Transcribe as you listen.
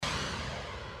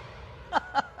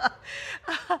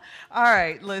All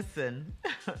right, listen.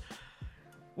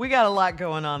 We got a lot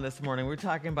going on this morning. We're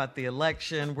talking about the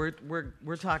election.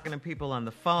 We're talking to people on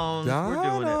the phones. We're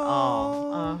doing it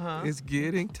all. It's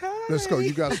getting tight. Let's go.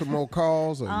 You got some more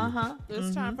calls?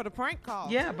 It's time for the prank call.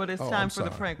 Yeah, but it's Oh, time I'm for the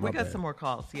sorry. prank. My We got bad. some more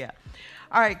calls, yeah.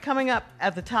 All right, coming up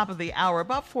at the top of the hour,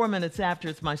 about 4 minutes after,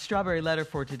 it's my strawberry letter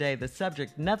for today. The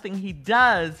subject, nothing he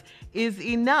does is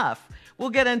enough. We'll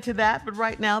get into that, but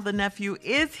right now the nephew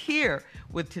is here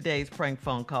with today's prank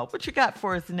phone call. What you got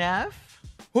for us, Neff?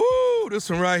 Woo, this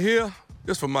one right here.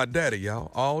 This for my daddy,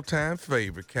 y'all. All-time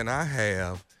favorite. Can I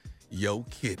have your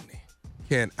kidney?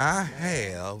 Can I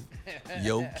have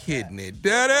your kidney?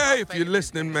 Daddy, if you're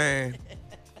listening, man,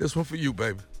 this one for you,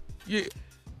 baby. Yeah.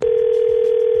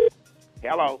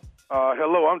 Hello.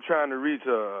 Hello, I'm trying to reach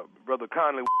Brother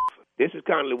Conley. This is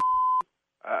Conley.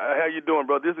 How you doing,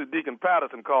 brother? This is Deacon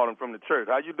Patterson calling from the church.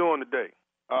 How you doing today?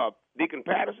 Deacon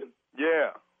Patterson.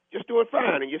 Yeah, Just doing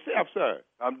fine. And yourself, sir?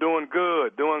 I'm doing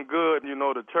good, doing good. You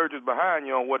know, the church is behind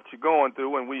you on what you're going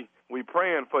through, and we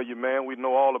praying for you, man. We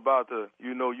know all about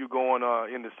you going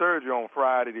in the surgery on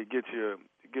Friday to get your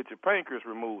pancreas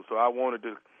removed. So I wanted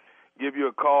to give you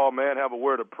a call, man, have a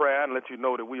word of prayer, and let you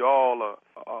know that we all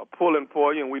are pulling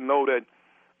for you, and we know that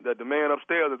the man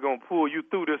upstairs is going to pull you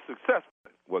through this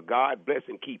successfully. Well, God bless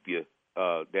and keep you,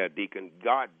 there, Deacon.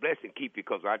 God bless and keep you,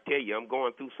 because I tell you, I'm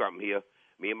going through something here.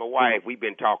 Me and my wife, we've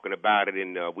been talking about it,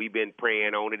 and we've been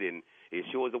praying on it, and it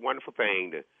sure is a wonderful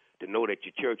thing to know that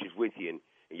your church is with you and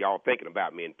y'all thinking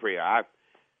about me in prayer.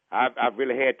 I've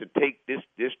really had to take this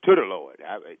to the Lord.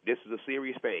 This is a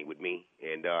serious thing with me,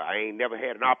 and I ain't never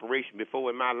had an operation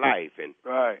before in my life, and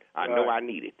I know I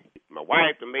need it. My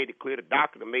wife done made it clear, the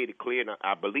doctor done made it clear, and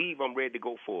I believe I'm ready to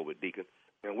go forward, Deacon.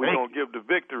 And we're going to give the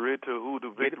victory to who the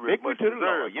victory is much to the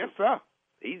Lord. deserved. Yes, sir.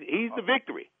 He's the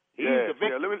victory. He's the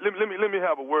victory. Yeah. Let me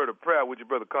have a word of prayer with you,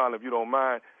 Brother Conley, if you don't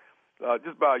mind.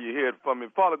 Just bow your head for me.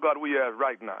 Father God, we ask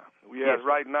right now. We ask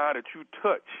right now that you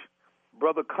touch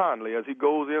Brother Conley as he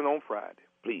goes in on Friday.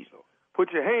 Please, Lord.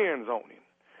 Put your hands on him.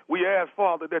 We ask,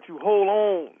 Father, that you hold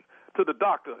on to the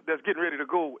doctor that's getting ready to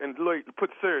go and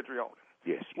put surgery on him.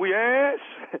 Yes. We ask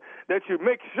that you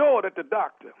make sure that the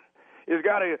doctor has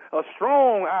got a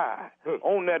strong eye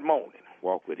on that morning.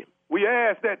 Walk with him. We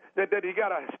ask that he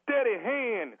got a steady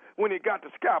hand when he got the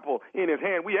scalpel in his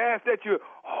hand. We ask that you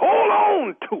hold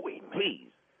on to him. Please.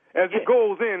 As he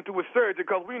goes into his surgery,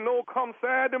 because we know come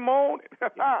Saturday morning,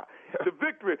 the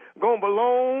victory going to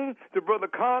belong to Brother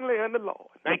Conley and the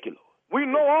Lord. Thank you, Lord. We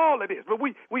know all of this, but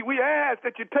we ask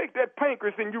that you take that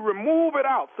pancreas and you remove it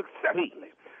out successfully.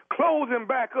 Please. Close him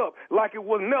back up like it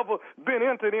was never been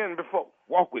entered in before.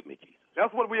 Walk with me, Jesus.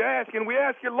 That's what we ask, and we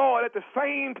ask you, Lord, at the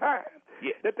same time,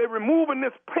 that they're removing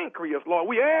this pancreas, Lord.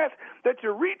 We ask that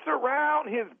you reach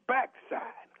around his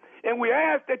backside, and we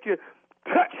ask that you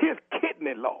touch his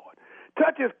kidney, Lord.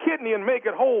 Touch his kidney and make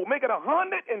it whole. Make it 110%.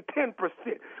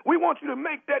 We want you to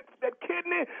make that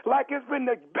kidney like it's been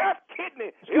the best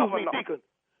kidney Excuse ever me, known.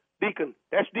 Deacon.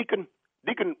 That's Deacon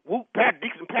Deacon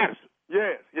Patterson.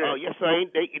 Yes. Oh, yes, sir.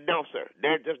 No, sir.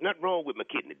 There's nothing wrong with my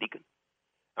kidney, Deacon.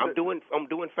 I'm doing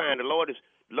fine. The Lord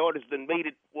has done made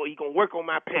it. Well, He gonna work on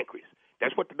my pancreas.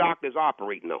 That's what the doctor's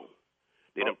operating on.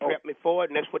 They done prepped me for it,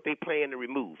 and that's what they plan to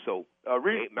remove. So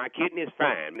my kidney is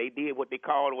fine. They did what they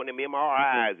called one of them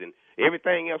MRIs, and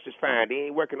everything else is fine. They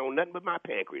ain't working on nothing but my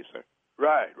pancreas, sir.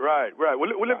 Right. Well,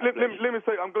 let me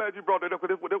say, I'm glad you brought that up,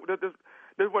 because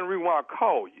this one reason why I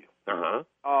called you. And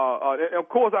of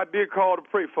course, I did call to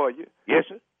pray for you. Yes,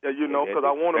 sir. Because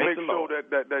I want to make Thank the sure Lord.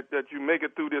 that you make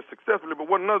it through this successfully. But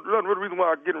another reason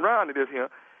why I'm getting around to this here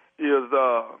is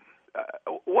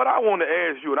what I want to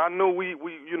ask you. And I know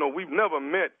we've never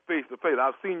met face to face.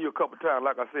 I've seen you a couple of times,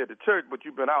 like I said, at the church, but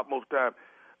you've been out most of the time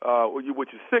with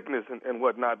your sickness and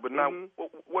whatnot. But now,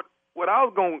 what I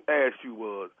was going to ask you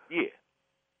was,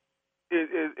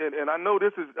 and I know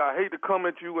this is, I hate to come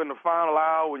at you in the final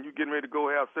hour when you're getting ready to go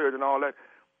have surgery and all that,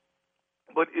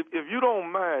 but if you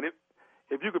don't mind,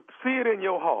 if you could see it in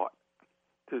your heart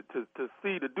to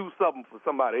do something for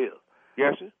somebody else.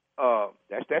 Yes, sir.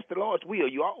 That's the Lord's will.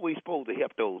 You're always supposed to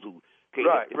help those who can't.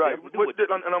 Right.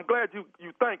 And I'm glad you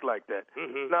think like that.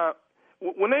 Mm-hmm. Now,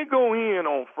 when they go in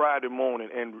on Friday morning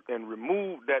and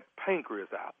remove that pancreas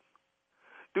out,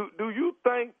 do you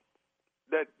think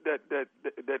that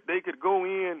they could go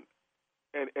in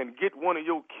and get one of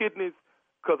your kidneys?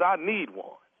 Because I need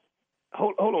one.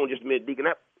 Hold on just a minute, Deacon.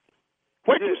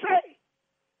 What you say?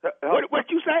 What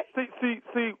you say?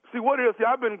 See what it is. See,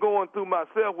 I've been going through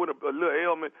myself with a little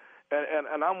ailment,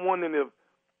 and I'm wondering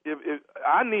if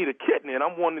I need a kidney, and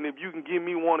I'm wondering if you can give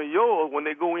me one of yours when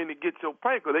they go in to get your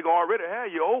pancreas. They gonna already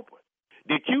have you open.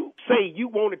 Did you say you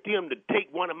wanted them to take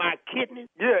one of my kidneys?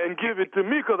 Yeah, and give it to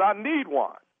me because I need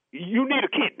one. You need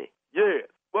a kidney? Yeah.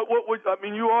 What, I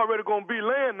mean, you already going to be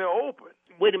laying there open.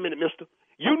 Wait a minute, mister.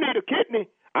 You need a kidney?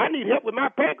 I need help with my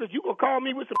pancreas. You going to call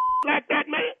me with some like that,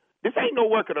 man? This ain't no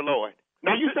work of the Lord.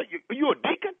 Now, you say you a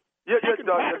deacon? Yeah,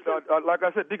 like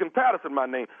I said, Deacon Patterson, my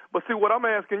name. But see, what I'm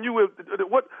asking you is,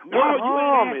 what you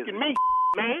harm ain't asking is me,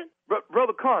 man.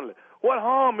 Brother Conley, what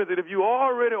harm is it if you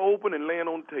already open and laying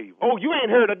on the table? Oh, you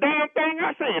ain't heard a damn thing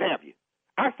I said, have you?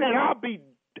 I said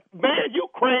man, you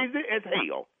crazy as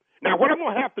hell. Now, what I'm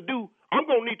going to have to do, I'm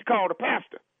going to need to call the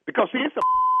pastor. Because, see, it's some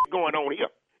going on here.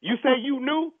 You say you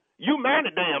knew? You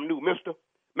mighty damn knew, mister.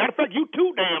 Matter of fact, you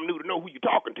too damn knew to know who you're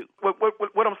talking to.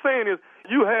 What I'm saying is,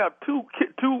 you have two,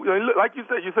 like you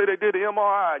said they did the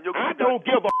MRI. I don't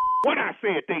give a what I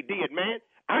said they did, man.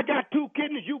 I got 2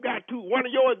 kidneys, you got 2. One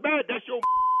of yours bad, that's your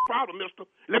problem, mister.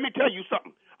 Let me tell you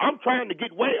something. I'm trying to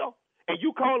get well, and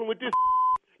you calling with this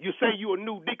you say you a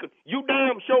new deacon. You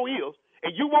damn sure is,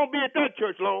 and you won't be at that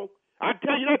church long. I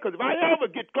tell you that because if I ever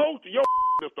get close to your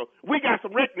mister, we got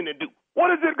some reckoning to do.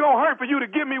 What is it going to hurt for you to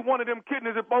give me one of them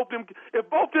kidneys if both them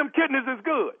kidneys is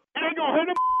good? It ain't going to hurt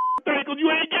them thing because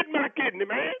you ain't getting my kidney,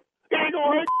 man. It ain't going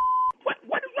to hurt.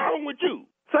 What is wrong with you?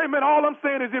 Say, man, all I'm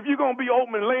saying is if you're going to be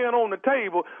open and laying on the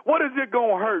table, what is it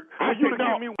going to hurt for you to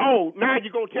give me one? Oh, now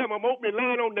you're going to tell me I'm open and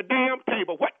laying on the damn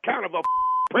table. What kind of a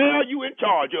prayer are you in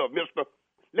charge of, mister?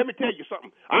 Let me tell you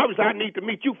something. Obviously, I need to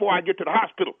meet you before I get to the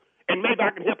hospital. And maybe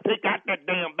I can help take out that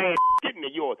damn bad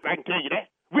kidney of yours. I can tell you that.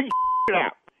 We can it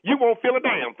out. You won't feel a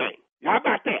damn thing. How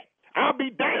about that? I'll be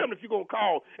damned if you're going to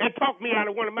call and talk me out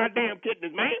of one of my damn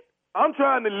kidneys, man. I'm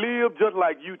trying to live just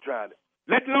like you trying to.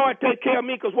 Let the Lord take care of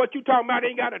me because what you talking about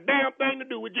ain't got a damn thing to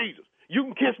do with Jesus. You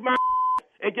can kiss my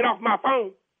and get off my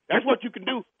phone. That's what you can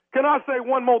do. Can I say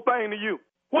one more thing to you?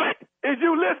 What? Is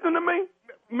you listening to me?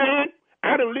 Man,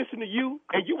 I done listen to you,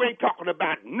 and you ain't talking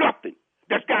about nothing.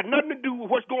 That's got nothing to do with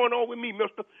what's going on with me,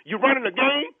 mister. You running a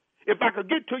game? If I could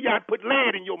get to you, I'd put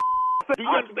lead in your do you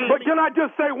understand But me? can I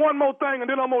just say one more thing, and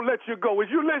then I'm going to let you go? Is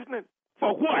you listening?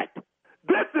 For what?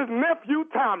 This is Nephew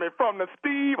Tommy from the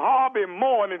Steve Harvey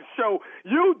Morning Show.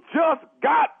 You just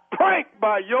got pranked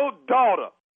by your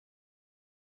daughter.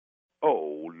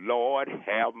 Oh, Lord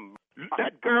have mercy.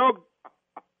 That girl,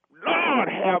 Lord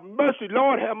have mercy,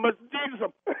 Lord have mercy.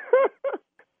 Jesus.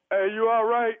 Hey, you all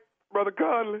right, Brother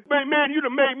Conley? Man, you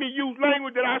done made me use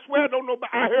language that I swear I don't know, but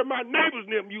I heard my neighbors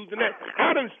and them using that.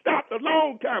 I done stopped a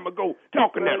long time ago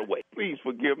talking that way. Please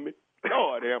forgive me.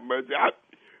 Lord have mercy.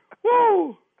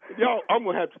 Woo. Y'all, I'm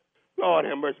going to have to, Lord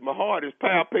have mercy, my heart is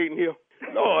palpitating here.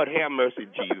 Lord have mercy,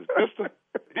 Jesus. Mister,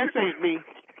 this ain't me.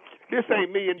 This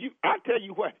ain't me. And I tell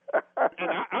you what, and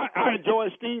I enjoy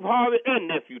Steve Harvey and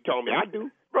Nephew Tommy. I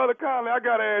do. Brother Conley, I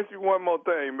got to ask you one more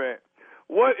thing, man.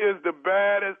 What is the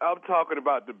baddest, I'm talking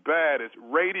about the baddest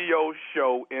radio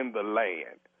show in the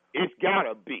land? It's got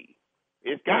to be.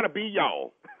 It's got to be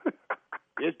y'all.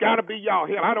 It's got to be y'all.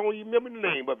 Hell, I don't even remember the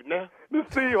name of it now. The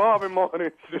Steve Harvey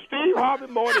Morning. The Steve Harvey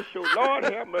Morning Show. Lord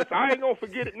have mercy. I ain't going to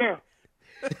forget it now.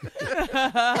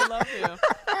 I love him.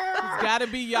 It's got to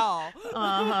be y'all.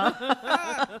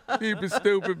 Keep it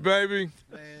stupid, baby.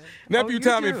 Nephew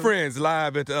Tommy and Friends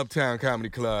live at the Uptown Comedy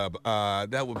Club.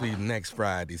 That will be next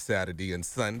Friday, Saturday, and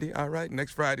Sunday. All right,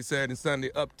 next Friday, Saturday, and Sunday,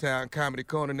 Uptown Comedy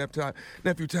Corner.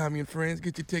 Nephew Tommy and Friends,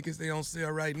 get your tickets. They on sale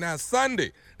right now.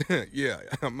 Sunday, yeah,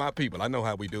 my people, I know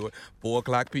how we do it. 4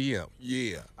 o'clock p.m.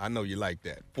 Yeah, I know you like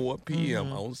that. 4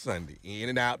 p.m. on Sunday. In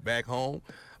and out, back home,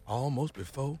 almost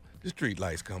before the street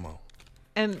lights come on.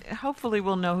 And hopefully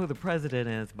we'll know who the president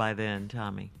is by then,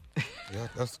 Tommy. Yeah,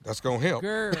 that's going to help.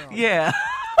 Girl. Yeah.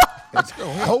 That's going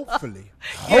to help. Hopefully,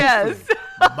 Yes.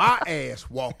 my ass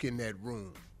walk in that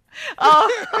room.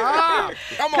 Oh.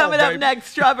 Come on, Coming up baby. next,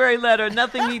 Strawberry Letter.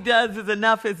 Nothing he does is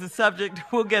enough is the subject.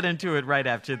 We'll get into it right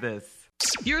after this.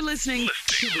 You're listening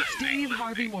to the Steve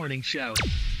Harvey Morning Show.